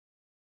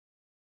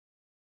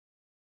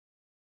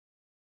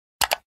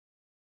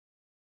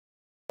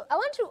I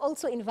want to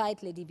also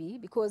invite Lady B,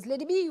 because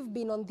Lady B, you've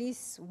been on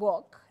this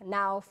walk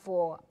now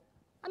for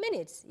a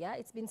minute, yeah?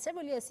 It's been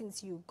several years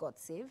since you got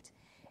saved.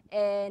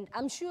 And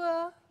I'm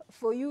sure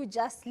for you,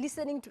 just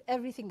listening to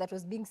everything that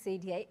was being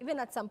said here, even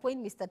at some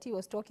point, Mr. T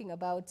was talking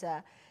about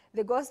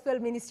the gospel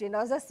ministry, and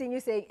I was just seeing you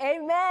saying,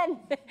 amen,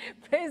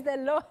 praise the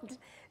Lord.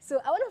 So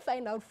I want to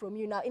find out from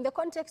you now, in the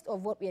context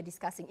of what we are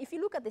discussing, if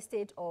you look at the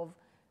state of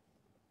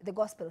the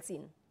gospel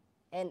scene,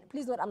 and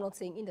please note, I'm not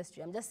saying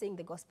industry, I'm just saying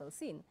the gospel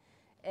scene.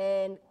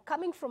 And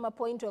coming from a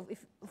point of,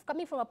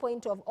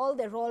 all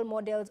the role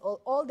models, or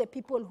all the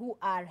people who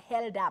are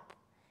held up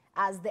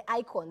as the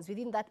icons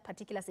within that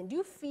particular scene, do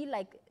you feel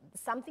like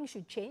something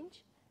should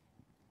change?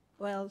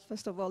 Well,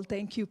 first of all,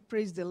 thank you.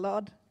 Praise the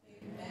Lord.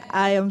 Amen.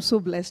 I am so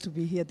blessed to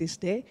be here this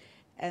day.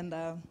 And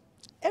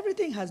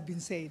everything has been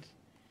said.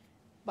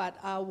 But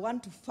I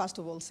want to first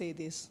of all say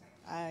this.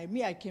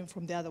 I came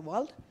from the other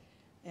world,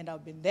 and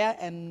I've been there.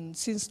 And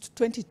since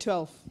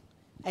 2012,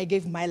 I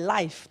gave my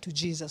life to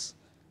Jesus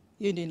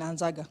in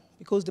Anzaga.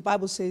 Because the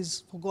Bible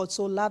says, for God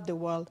so loved the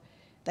world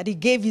that he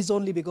gave his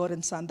only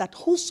begotten Son, that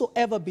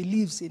whosoever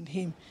believes in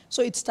him.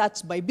 So it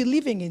starts by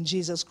believing in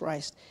Jesus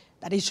Christ,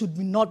 that he should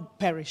not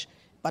perish,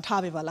 but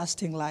have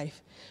everlasting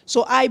life.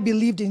 So I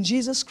believed in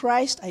Jesus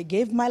Christ. I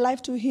gave my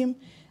life to him.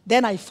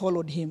 Then I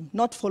followed him,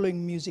 not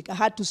following music. I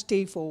had to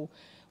stay for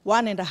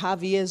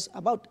 1.5 years,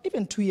 about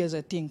even 2 years,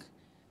 I think.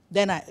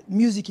 Then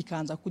music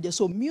ikaanza kuja.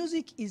 So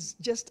music is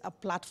just a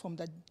platform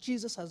that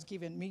Jesus has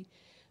given me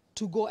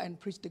to go and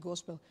preach the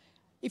gospel.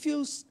 If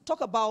you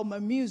talk about my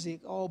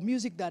music, or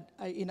music that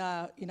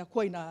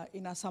inakuwa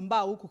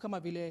inasambaa huku kama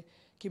vile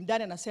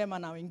Kimdani anasema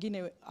na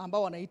wengine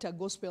ambao wanaita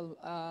gospel,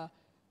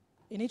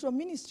 inaitwa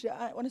ministry,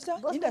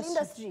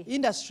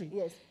 industry.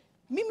 Yes.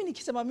 Mimi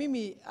nikisema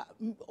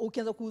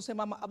ukianza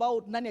kusema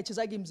about nani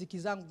achezaji mziki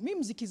zangu, mimi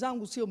mziki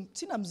zangu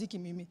sina mziki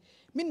mimi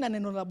nina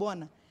neno la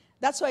Bwana.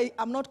 That's why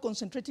I'm not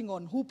concentrating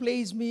on who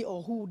plays me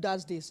or who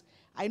does this.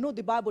 I know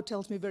the Bible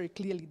tells me very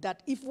clearly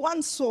that if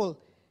one soul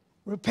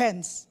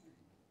repents,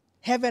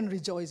 heaven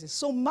rejoices.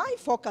 So my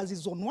focus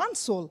is on one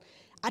soul.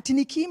 Ati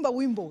nikiimba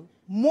wimbo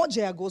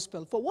moja ya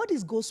gospel. For what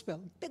is gospel?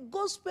 The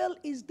gospel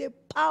is the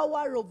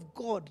power of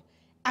God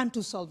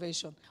unto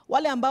salvation.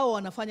 Wale ambao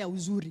wanafanya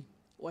uzuri,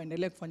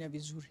 waendelee kufanya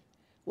vizuri.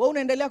 Wewe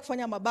unaendelea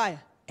kufanya mabaya,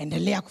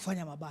 endelea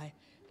kufanya mabaya.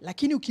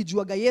 Lakini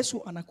ukijuaga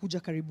Yesu anakuja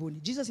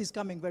karibuni. Jesus is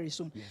coming very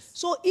soon. Yes.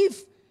 So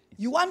if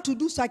you want to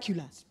do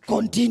secular,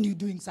 continue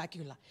doing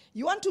secular.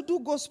 You want to do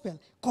gospel,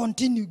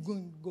 continue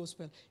doing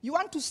gospel. You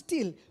want to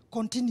steal,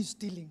 continue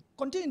stealing.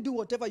 Continue to do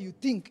whatever you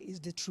think is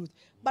the truth.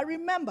 But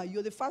remember,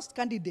 you're the first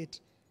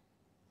candidate.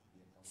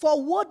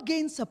 For what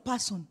gains a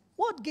person?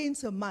 What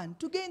gains a man?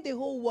 To gain the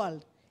whole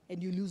world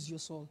and you lose your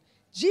soul.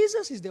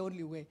 Jesus is the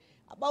only way.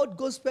 About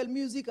gospel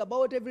music,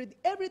 about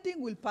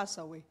everything will pass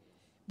away.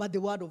 But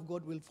the word of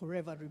God will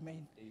forever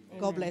remain. Amen.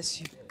 God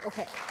bless you.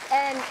 Okay.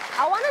 And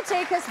I want to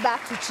take us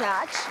back to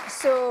church.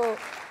 So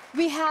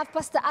we have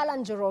Pastor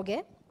Alan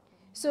Njoroge.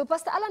 So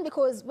Pastor Alan,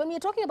 because when we're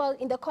talking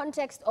about in the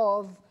context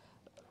of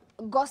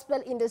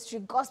gospel industry,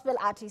 gospel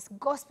artists,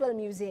 gospel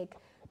music,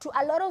 to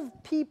a lot of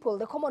people,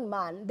 the common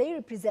man, they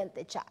represent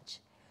the church.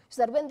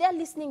 So that when they're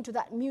listening to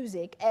that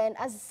music, and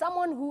as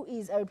someone who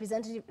is a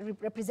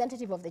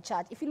representative of the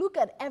church, if you look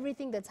at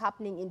everything that's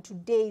happening in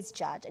today's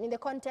church, and in the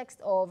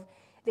context of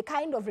the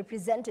kind of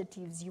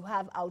representatives you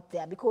have out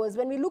there, because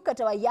when we look at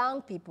our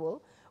young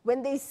people,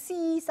 when they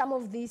see some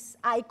of these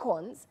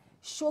icons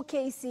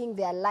showcasing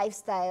their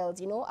lifestyles,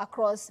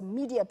 across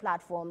media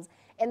platforms,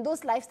 and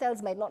those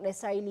lifestyles might not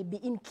necessarily be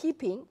in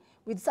keeping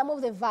with some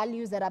of the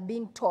values that are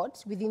being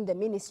taught within the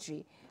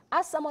ministry.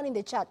 As someone in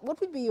the church, what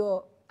would be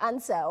your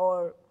answer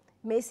or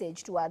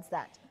message towards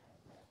that?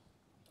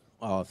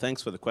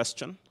 Thanks for the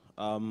question.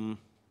 There are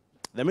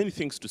many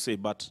things to say,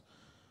 but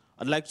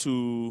I'd like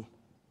to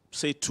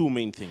say two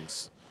main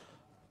things.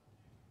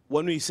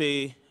 When we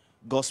say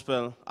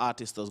gospel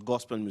artist or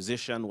gospel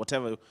musician,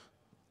 whatever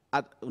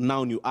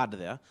noun you add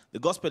there, the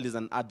gospel is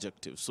an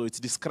adjective, so it's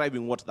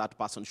describing what that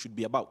person should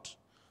be about,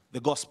 the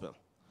gospel.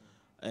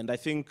 And I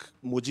think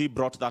Muji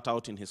brought that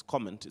out in his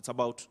comment. It's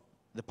about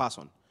the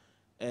person.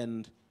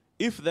 And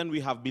if then we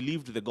have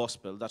believed the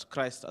gospel that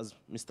Christ, as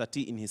Mr.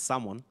 T in his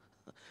sermon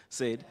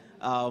said,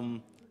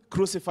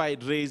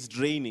 crucified, raised,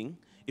 reigning,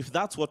 if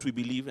that's what we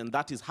believe and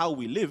that is how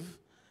we live,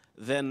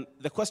 then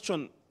the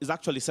question is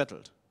actually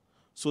settled.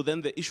 So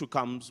then the issue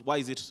comes, why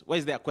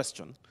is there a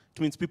question?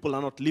 It means people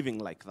are not living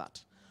like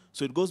that.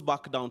 So it goes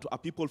back down to, are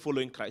people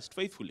following Christ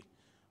faithfully?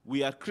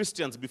 We are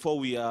Christians before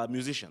we are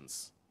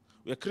musicians.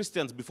 We are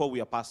Christians before we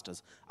are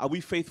pastors. Are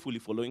we faithfully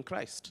following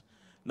Christ?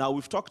 Now,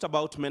 we've talked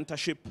about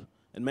mentorship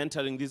and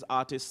mentoring these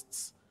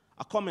artists.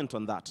 A comment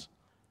on that.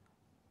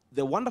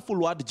 The wonderful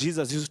word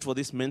Jesus used for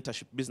this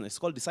mentorship business is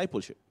called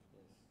discipleship.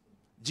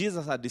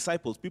 Jesus had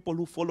disciples, people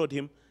who followed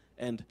him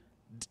and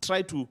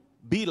tried to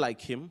be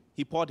like him.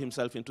 He poured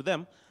himself into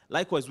them.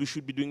 Likewise, we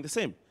should be doing the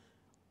same.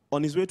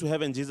 On his way to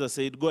heaven, Jesus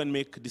said, go and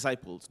make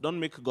disciples. Don't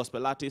make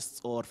gospel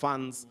artists or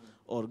fans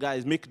or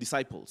guys. Make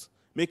disciples.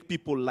 Make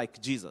people like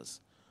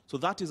Jesus. So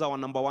that is our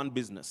number one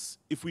business.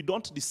 If we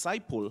don't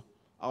disciple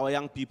our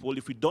young people,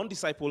 if we don't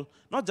disciple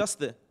not just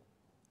the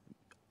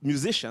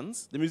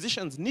musicians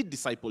need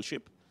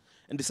discipleship,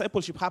 and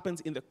discipleship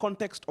happens in the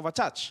context of a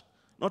church,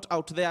 not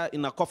out there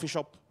in a coffee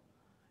shop.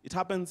 It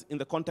happens in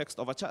the context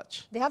of a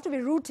church. They have to be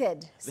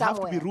rooted They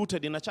somewhere. have to be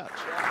rooted in a church.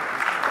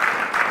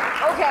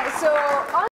 Okay, so